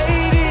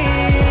made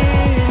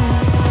it.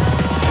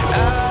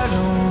 I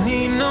don't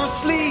need no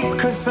sleep,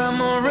 'cause I'm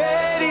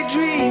already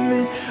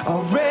dreaming,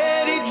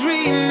 already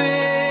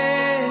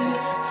dreaming.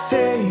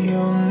 Say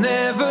you'll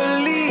never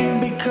leave,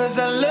 because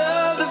I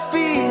love the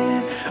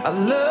feeling, I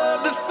love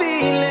the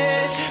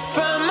feeling.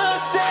 Find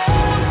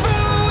myself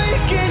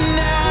awake at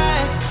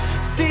night,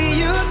 see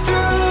you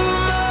through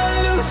my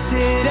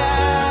lucid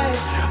eyes.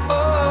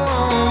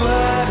 Oh,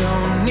 I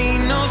don't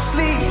need no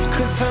sleep,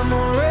 'cause I'm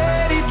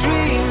already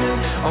dreaming,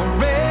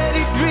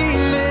 already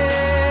dreaming.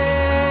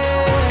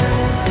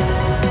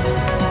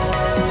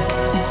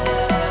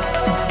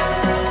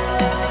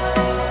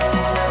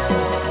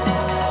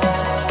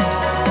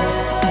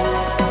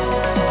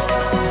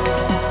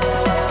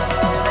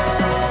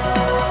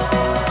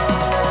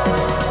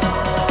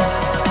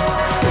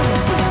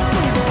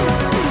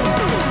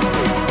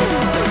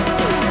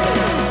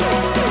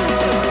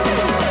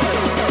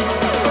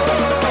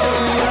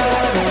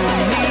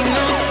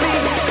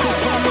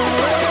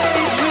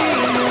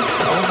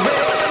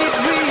 Already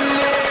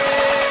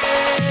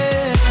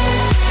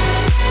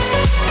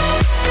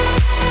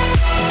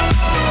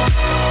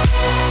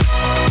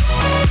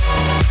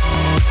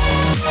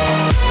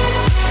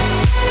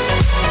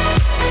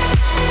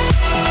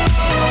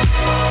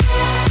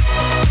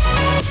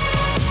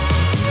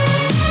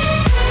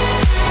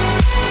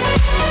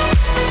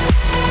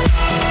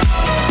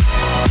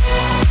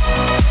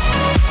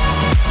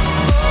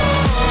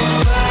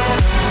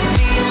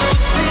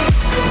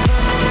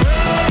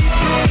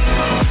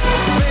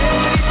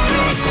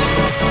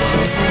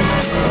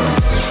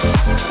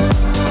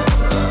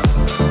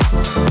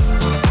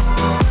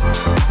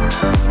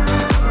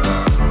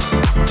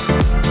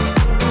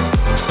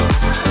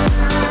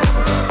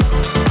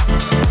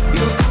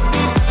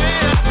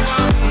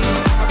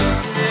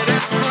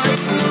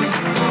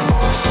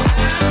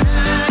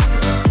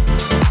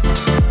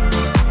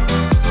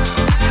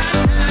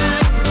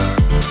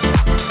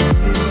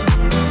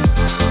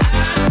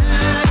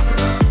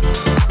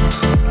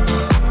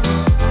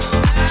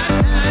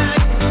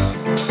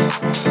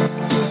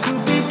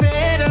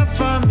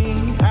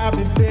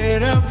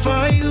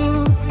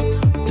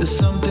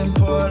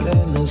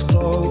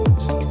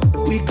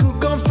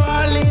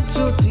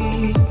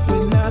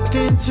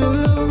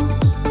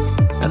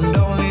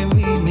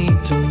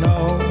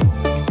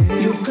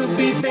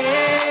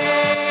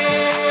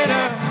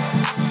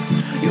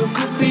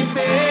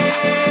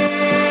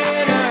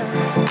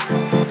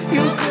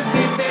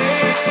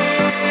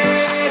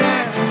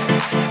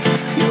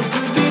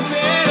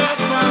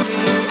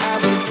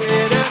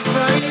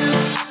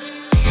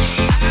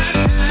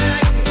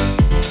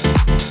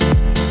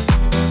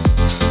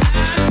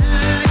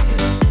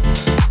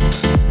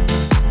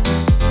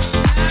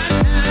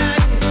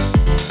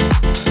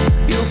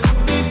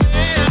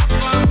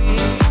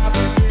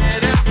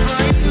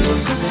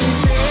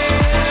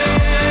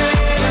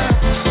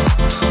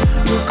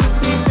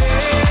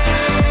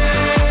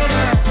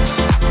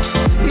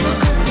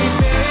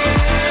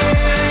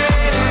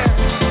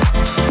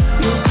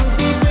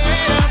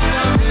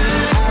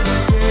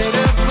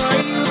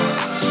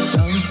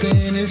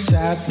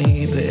inside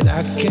me that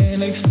I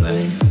can't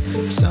explain.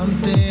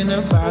 Something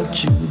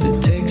about you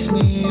that takes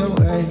me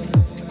away.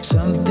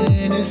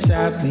 Something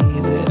inside me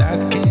that I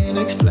can't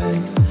explain.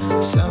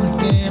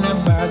 Something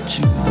about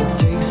you that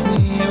takes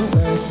me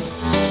away.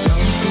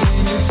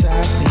 Something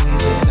inside me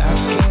that I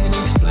can't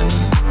explain.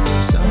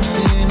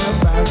 Something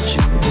about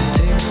you that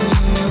takes me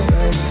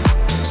away.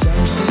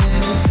 Something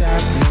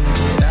inside me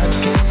that I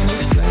can't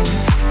explain.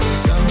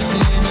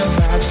 Something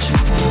about you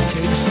that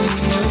takes me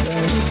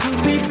away. It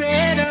could be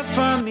better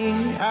for me,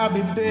 I'll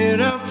be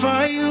better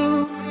for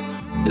you.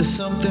 There's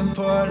something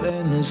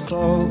pulling us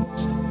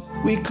close.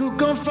 We could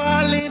go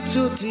falling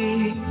too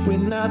deep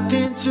with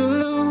nothing to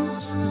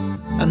lose,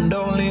 and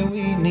only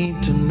we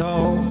need to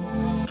know.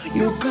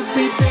 You could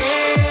be better